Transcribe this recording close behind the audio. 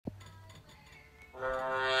What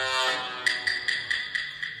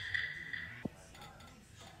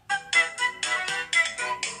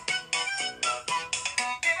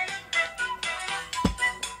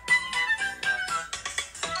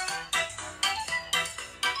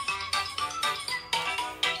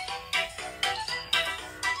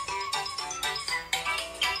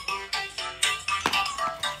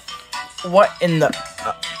in the...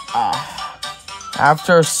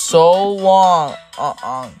 After so long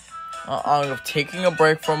of taking a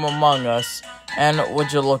break from Among Us, and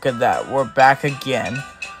would you look at that, we're back again.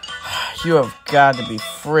 You have got to be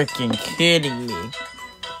freaking kidding me.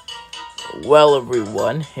 Well,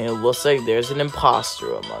 everyone, it looks like there's an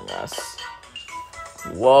imposter among us.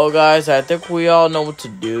 Well, guys, I think we all know what to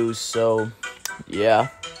do, so, yeah.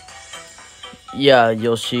 Yeah,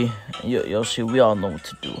 Yoshi, we all know what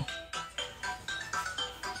to do.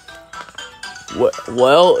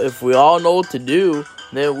 Well, if we all know what to do,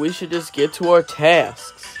 then we should just get to our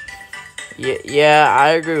tasks. Yeah,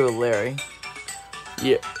 I agree with Larry.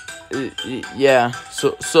 Yeah.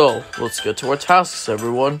 So let's get to our tasks,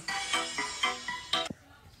 everyone.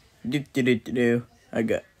 I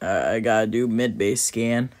gotta do mid-base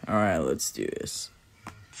scan. All right, let's do this.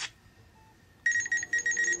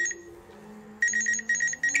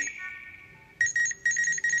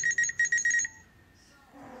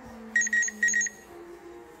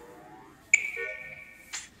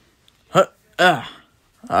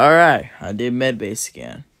 Alright, I did medbase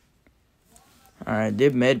scan.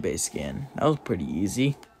 That was pretty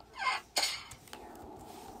easy.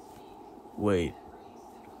 Wait.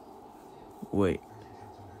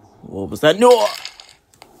 What was that? No!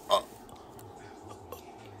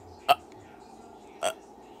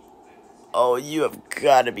 Oh, you have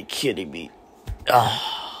got to be kidding me.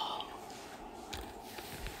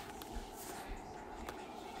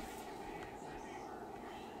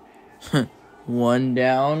 One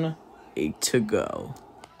down, 8 to go.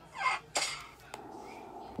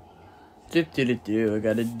 I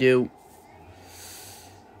gotta do.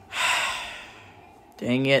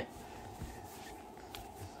 Dang it.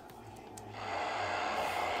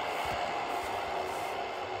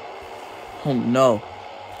 Oh no.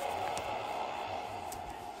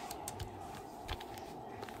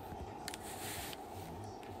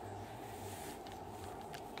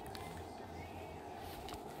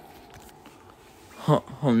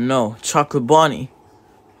 Oh no, chocolate bunny.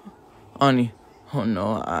 Oh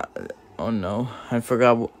no, I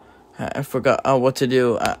forgot what to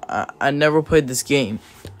do. I never played this game.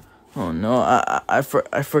 Oh no, I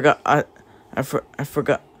forgot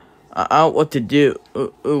what to do.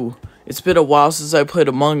 Ooh, it's been a while since I played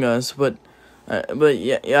Among Us, but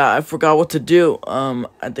yeah, I forgot what to do.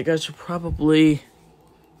 I think I should probably.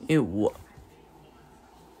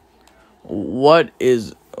 What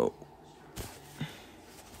is?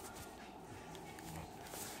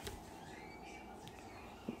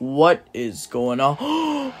 What is going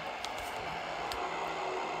on?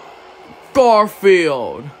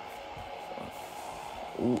 Garfield!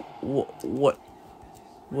 What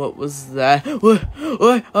was that?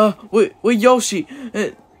 Wait, Yoshi!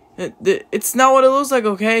 It's not what it looks like,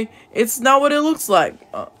 okay? It's not what it looks like.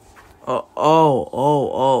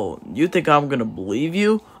 Oh. You think I'm gonna believe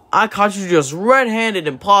you? I caught you just red-handed,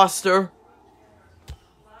 imposter.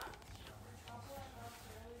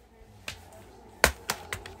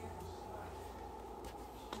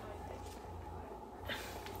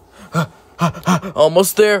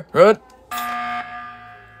 Almost there, right?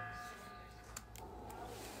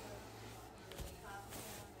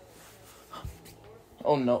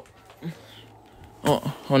 Oh no.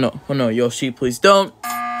 Oh no, Yoshi, please don't.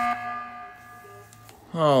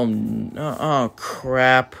 Oh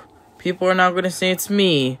crap. People are now gonna say it's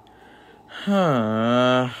me.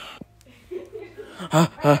 Guys,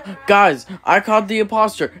 I caught the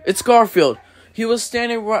imposter. It's Garfield. He was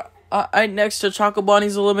standing right next to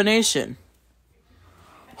Chocobonnie's elimination.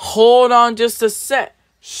 Hold on just a sec.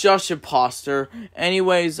 Shush, imposter.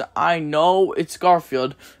 Anyways, I know it's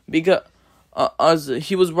Garfield because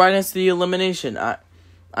he was right next to the elimination. I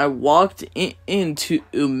walked into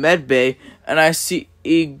Medbay and I see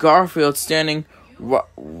Garfield standing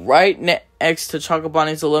right next to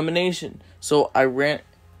Chocobonnie's elimination. So I ran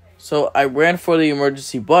for the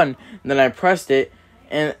emergency button, and then I pressed it,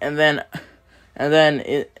 and then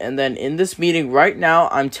in this meeting right now,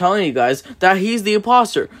 I'm telling you guys that he's the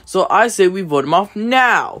imposter. So I say we vote him off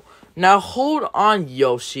now. Now hold on,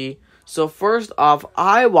 Yoshi. So first off,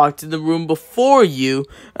 I walked in the room before you,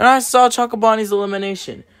 and I saw Chocobonnie's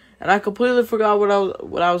elimination, and I completely forgot what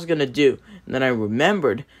I was gonna do. And then I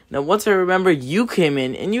remembered. Now, once I remembered, you came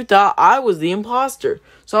in and you thought I was the imposter.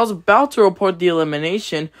 So I was about to report the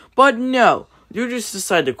elimination, but no. You just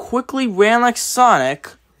decided to quickly ran like Sonic.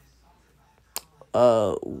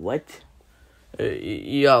 What?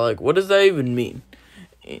 Yeah, like, what does that even mean?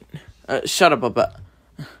 Shut up about.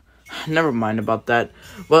 Never mind about that.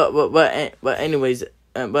 But anyways,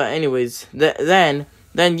 then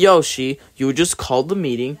Yoshi, you just called the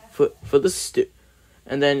meeting for the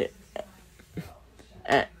and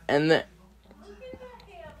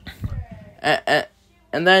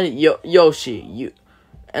then Yoshi,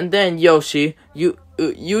 you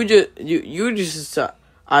just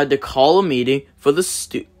had to call a meeting for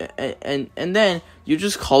the and then you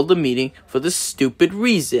just called the meeting for the stupid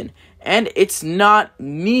reason, and it's not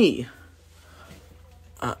me.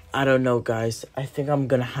 I don't know, guys. I think I'm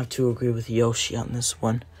gonna have to agree with Yoshi on this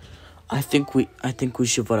one. I think we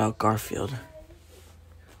should vote out Garfield.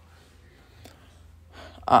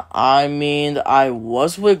 I mean, I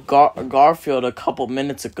was with Garfield a couple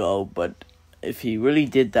minutes ago, but if he really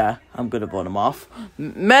did that, I'm gonna vote him off.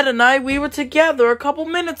 Matt and I, we were together a couple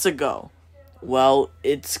minutes ago. Well,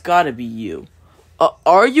 it's gotta be you.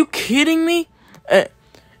 Are you kidding me?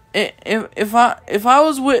 If I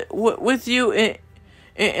was with you in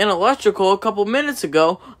electrical a couple minutes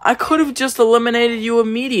ago, I could have just eliminated you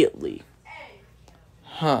immediately.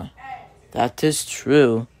 Huh. That is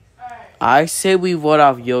true. I say we vote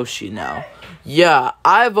off Yoshi now. Yeah,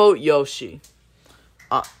 I vote Yoshi.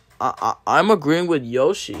 I'm agreeing with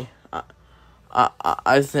Yoshi.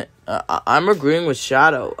 I think I'm agreeing with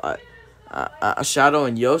Shadow. Shadow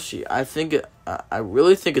and Yoshi. I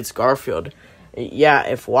really think it's Garfield. Yeah,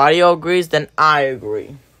 if Wario agrees, then I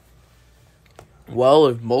agree. Well,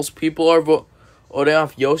 if most people are voting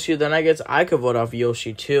off Yoshi, then I guess I could vote off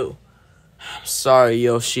Yoshi too. I'm sorry,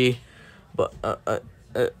 Yoshi, but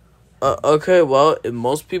okay. Well, if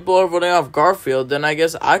most people are voting off Garfield, then I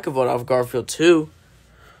guess I could vote off Garfield too.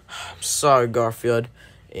 I'm sorry, Garfield.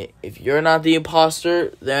 If you're not the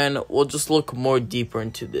imposter, then we'll just look more deeper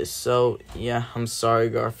into this. So yeah, I'm sorry,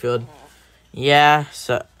 Garfield. Yeah,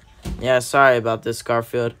 sorry about this,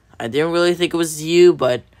 Garfield. I didn't really think it was you,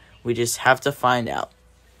 but we just have to find out.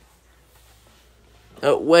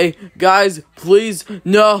 Wait, guys, please,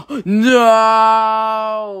 no!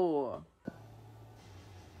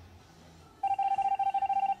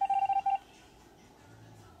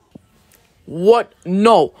 What?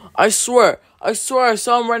 No, I swear I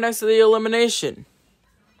saw him right next to the elimination.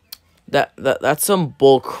 That's some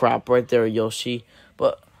bull crap right there, Yoshi.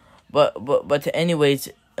 But anyways,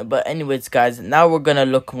 guys, now we're gonna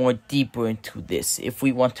look more deeper into this if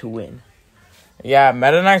we want to win. Yeah,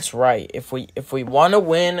 Meta Knight's right. If we want to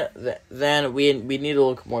win, then we need to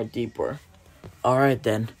look more deeper. All right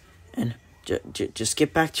then, and just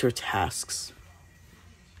get back to your tasks.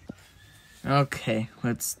 Okay,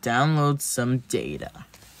 let's download some data.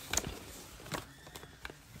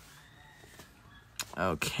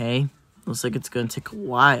 Okay, looks like it's gonna take a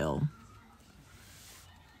while.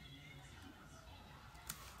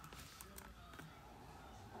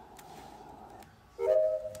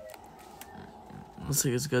 Looks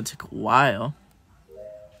like it's gonna take a while.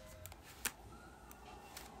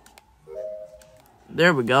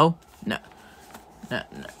 There we go.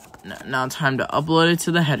 Now time to upload it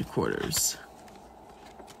to the headquarters.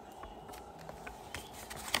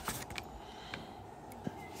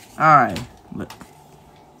 Alright.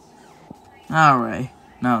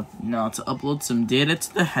 Now to upload some data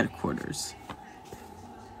to the headquarters.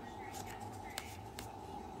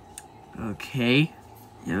 Okay.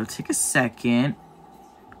 It'll take a second.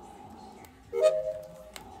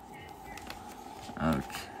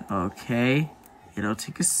 Okay. It'll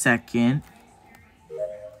take a second.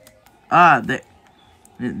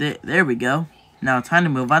 There we go. Now time to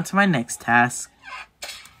move on to my next task.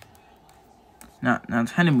 Now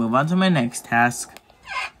time to move on to my next task.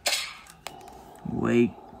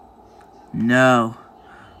 Wait. No.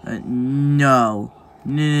 No.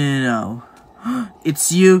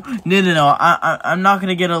 It's you. No. I'm not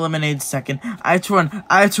gonna get eliminated second. I have to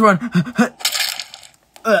run.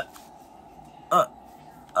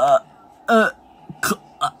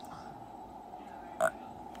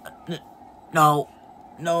 No,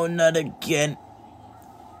 not again.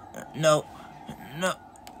 No.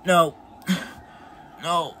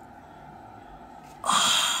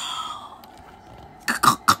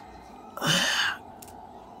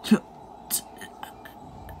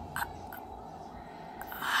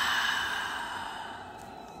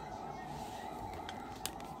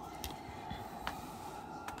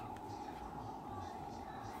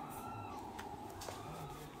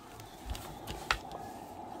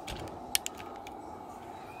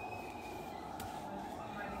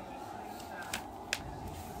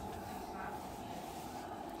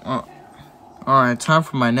 Alright, time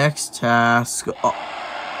for my next task. Oh.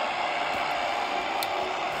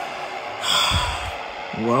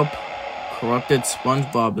 Well, corrupted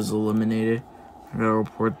SpongeBob is eliminated. I gotta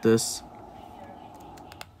report this.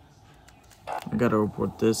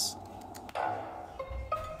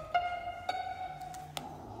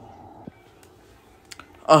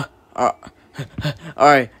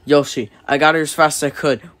 Alright, Yoshi, I got her as fast as I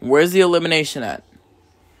could. Where's the elimination at?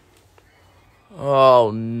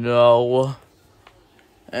 Oh, no.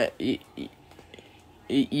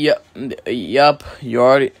 Yep, you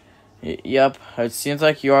already... Yep, it seems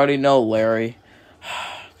like you already know, Larry.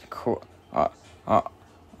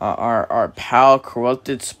 Our pal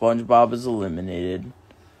corrupted SpongeBob is eliminated.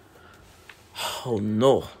 Oh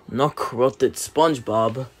no, not corrupted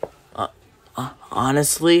SpongeBob.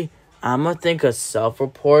 Honestly, I'm gonna think a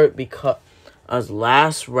self-report because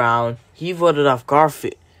last round he voted off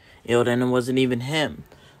Garfield, and it wasn't even him.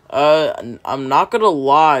 I'm not gonna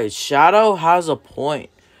lie, Shadow has a point.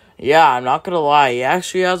 Yeah, I'm not gonna lie, he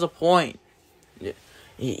actually has a point.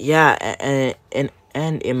 Yeah, and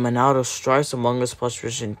in Monado Strikes Among Us Plush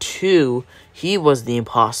version 2, he was the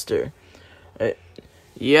imposter.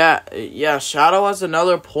 Yeah, Shadow has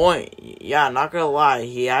another point. Yeah, I'm not gonna lie,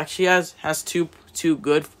 he actually has two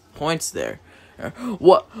good points there.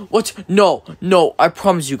 What? No, I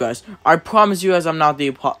promise you guys, I'm not the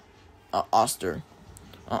imposter.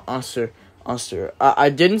 I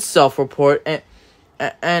didn't self-report,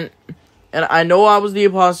 and I know I was the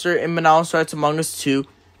imposter in Manala Strikes Among Us 2,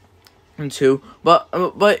 but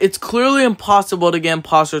it's clearly impossible to get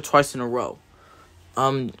imposter twice in a row.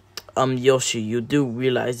 Yoshi, you do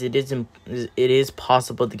realize it is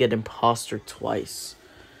possible to get imposter twice.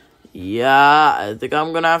 Yeah, I think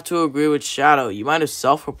I'm gonna have to agree with Shadow. You might have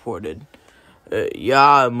self-reported. Yeah,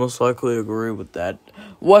 I most likely agree with that.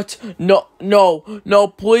 What? No,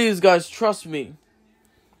 please, guys, trust me.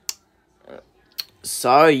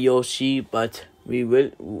 Sorry, Yoshi, but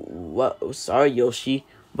we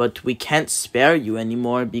can't spare you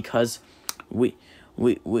anymore because we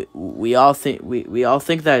all think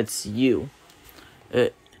that it's you.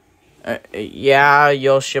 Yeah,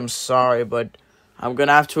 Yoshi, I'm sorry, but I'm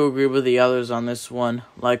gonna have to agree with the others on this one.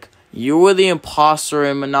 Like, you were the imposter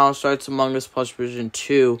in Manala Strikes Among Us Plush version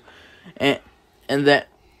 2, and then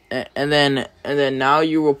now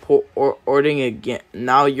you're reporting again.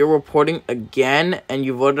 Now you're reporting again, and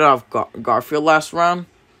you voted off Garfield last round,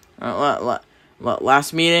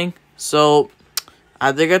 last meeting. So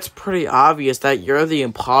I think it's pretty obvious that you're the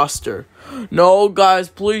imposter. No, guys,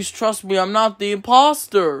 please trust me. I'm not the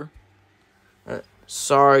imposter.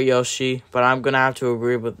 Sorry, Yoshi, but I'm gonna have to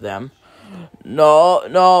agree with them. No,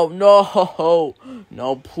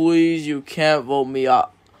 please, you can't vote me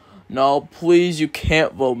off. No, please, you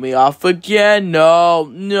can't vote me off again. No.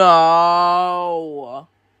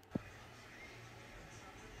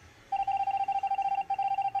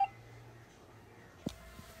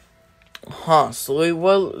 Huh, so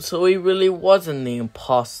he really wasn't the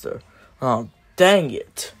imposter. Oh, dang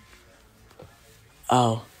it.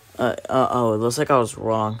 Oh, it looks like I was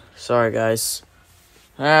wrong. Sorry, guys.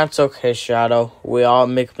 That's okay, Shadow. We all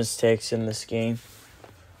make mistakes in this game.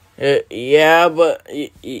 Yeah.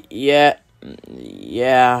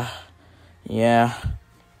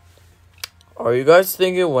 Are you guys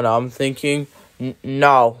thinking what I'm thinking?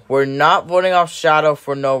 No, we're not voting off Shadow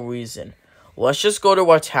for no reason. Let's just go to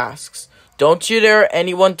our tasks. Don't you dare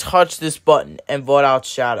anyone touch this button and vote out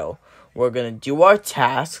Shadow. We're gonna do our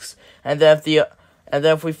tasks, and then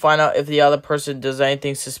if we find out if the other person does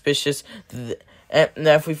anything suspicious, and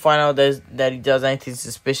then if we find out that he does anything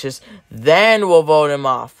suspicious, then we'll vote him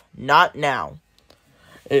off. Not now.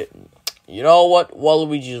 You know what?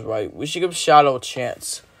 Waluigi's right. We should give Shadow a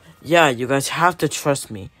chance. Yeah, you guys have to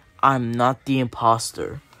trust me. I'm not the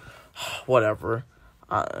imposter. Whatever.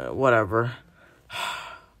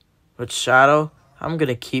 But Shadow, I'm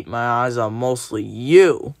gonna keep my eyes on mostly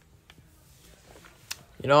you.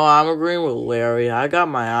 You know, I'm agreeing with Larry. I got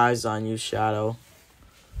my eyes on you, Shadow.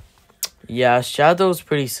 Yeah, Shadow's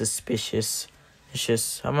pretty suspicious. It's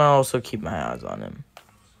just, I'm gonna also keep my eyes on him.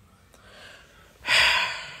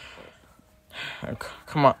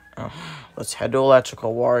 Come on. Let's head to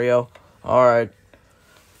Electrical, Wario. Alright.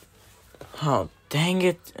 Oh, dang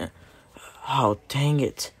it.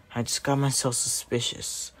 I just got myself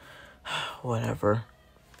suspicious. Whatever.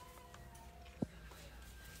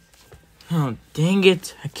 Oh, dang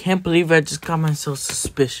it. I can't believe I just got myself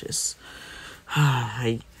suspicious.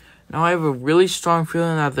 Now I have a really strong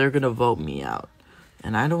feeling that they're going to vote me out.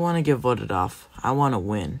 And I don't want to get voted off. I want to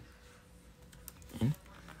win.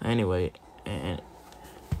 Anyway,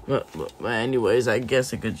 But anyways, I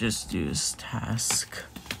guess I could just use task.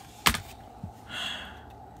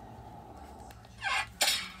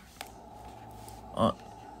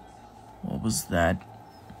 What was that?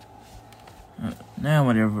 Now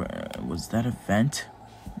whatever. Was that a vent?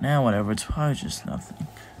 Now whatever. It's probably just nothing.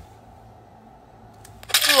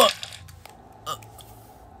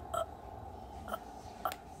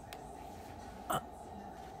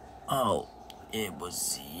 Oh, it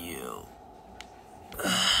was you.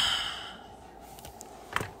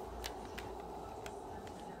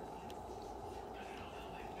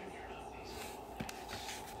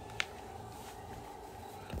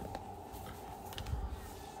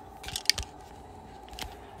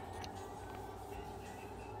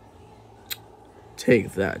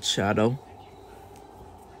 Take that, Shadow.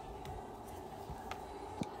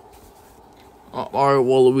 Alright,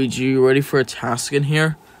 Waluigi, you ready for a task in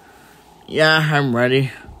here? Yeah, I'm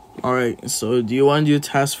ready. Alright, so do you want to do a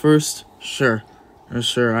task first? Sure.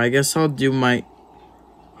 Sure, I guess I'll do my...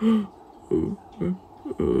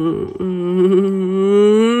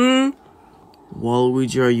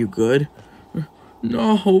 Waluigi, are you good?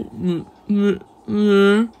 No.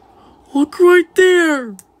 Look right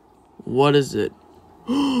there! What is it?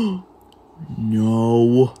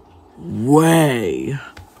 No way.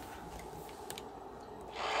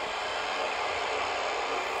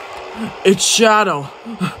 It's Shadow.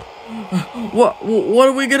 What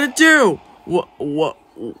are we gonna do? Well,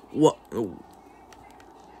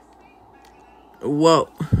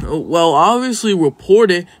 obviously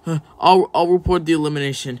report it. I'll report the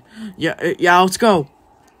elimination. Yeah, let's go.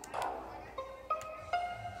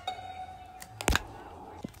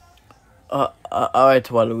 Alright,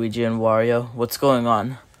 Waluigi and Wario, what's going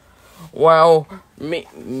on? Well, me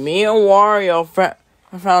and Wario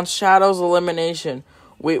found Shadow's elimination.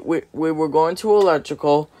 We were going to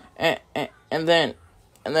electrical, and then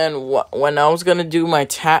when I was gonna do my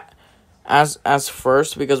as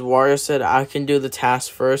first, because Wario said I can do the task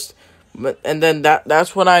first, and then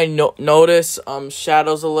that's when I notice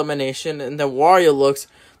Shadow's elimination, and then Wario looks,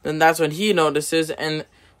 then that's when he notices, and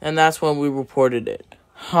that's when we reported it.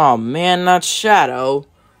 Oh man, not Shadow.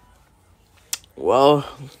 Well,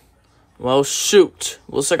 shoot.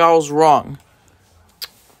 Looks like I was wrong.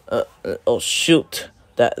 Oh shoot.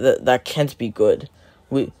 That can't be good.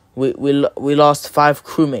 We lost 5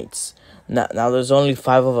 crewmates. Now there's only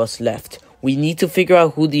 5 of us left. We need to figure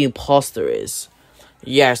out who the imposter is.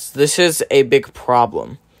 Yes, this is a big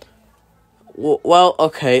problem. Well,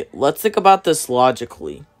 okay, let's think about this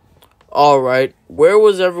logically. Alright, where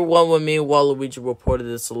was everyone when me and Waluigi reported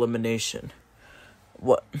this elimination?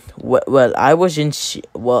 Well, I was in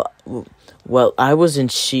I was in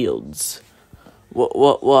Shields.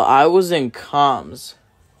 Well, I was in comms.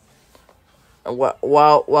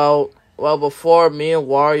 Well, before me and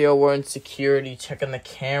Wario were in security checking the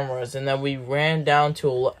cameras, and then we ran down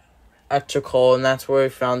to electrical, and that's where we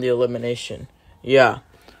found the elimination. Yeah.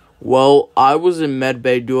 Well, I was in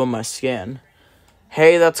medbay doing my scan.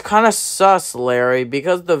 Hey, that's kind of sus, Larry,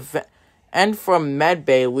 because the end from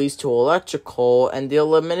medbay leads to electrical, and the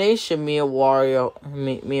elimination me and Wario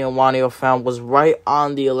found was right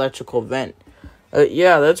on the electrical vent.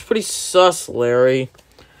 Yeah, that's pretty sus, Larry.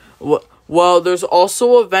 Well, there's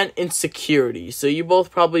also a vent in security, so you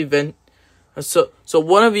both probably vent. So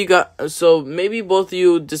one of you so maybe both of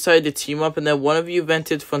you decided to team up, and then one of you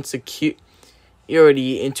vented from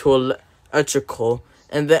security into electrical,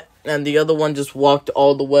 and the other one just walked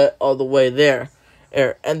all the way there.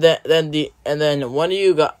 And then one of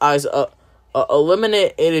you guys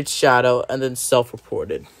eliminated Shadow and then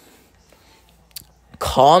self-reported.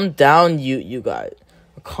 Calm down, you guys.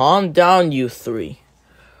 Calm down, you 3.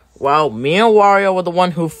 Wow, me and Wario were the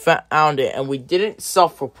one who found it, and we didn't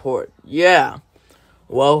self-report. Yeah.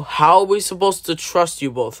 Well, how are we supposed to trust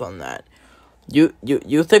you both on that? You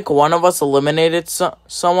think one of us eliminated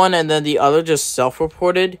someone and then the other just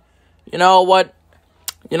self-reported? You know what,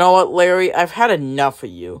 Larry? I've had enough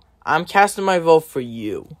of you. I'm casting my vote for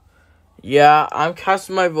you. Yeah, I'm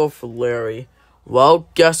casting my vote for Larry. Well,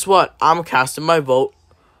 guess what? I'm casting my vote.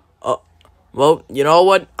 Well, you know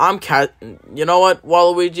what? You know what,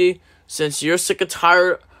 Waluigi? Since you're sick and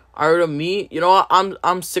tired of me, you know what?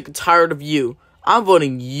 I'm sick and tired of you. I'm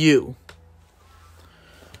voting you.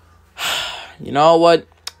 You know what?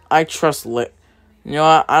 I trust You know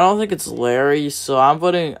what? I don't think it's Larry, so I'm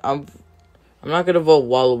voting. I'm not gonna vote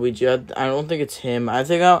Waluigi. I don't think it's him. I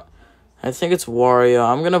think it's Wario.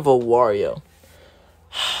 I'm gonna vote Wario.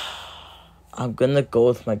 I'm gonna go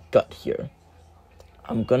with my gut here.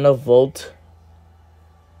 I'm gonna vote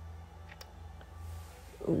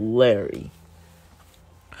Larry.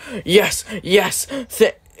 Yes.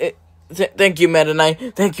 Thank you, Meta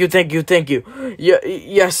Knight. Thank you.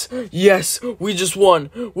 Yes. We just won.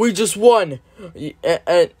 And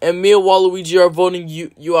me and Waluigi are voting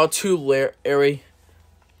you out too, Larry.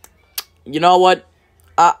 You know what?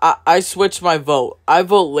 I switched my vote. I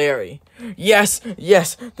vote Larry. Yes.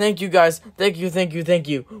 Thank you, guys. Thank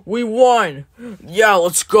you. We won. Yeah,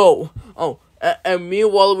 let's go. Oh, and me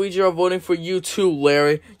and Waluigi are voting for you too,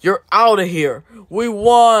 Larry. You're out of here. We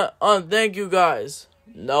won. Thank you, guys.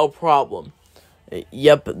 No problem.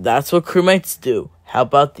 Yep, that's what crewmates do.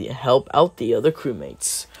 Help out the other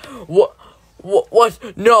crewmates. What?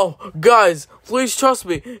 No, guys, please trust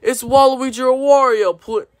me. It's Waluigi or Wario.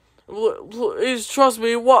 Please trust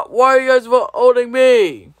me. Why are you guys voting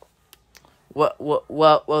me?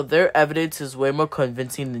 Well, their evidence is way more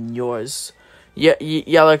convincing than yours.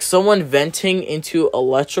 Yeah, like someone venting into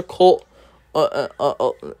electrical,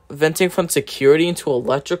 venting from security into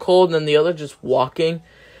electrical, and then the other just walking,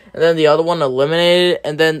 and then the other one eliminated,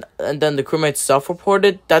 and then the crewmate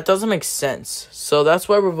self-reported. That doesn't make sense. So that's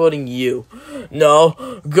why we're voting you.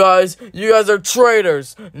 No, guys, you guys are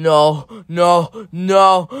traitors. No.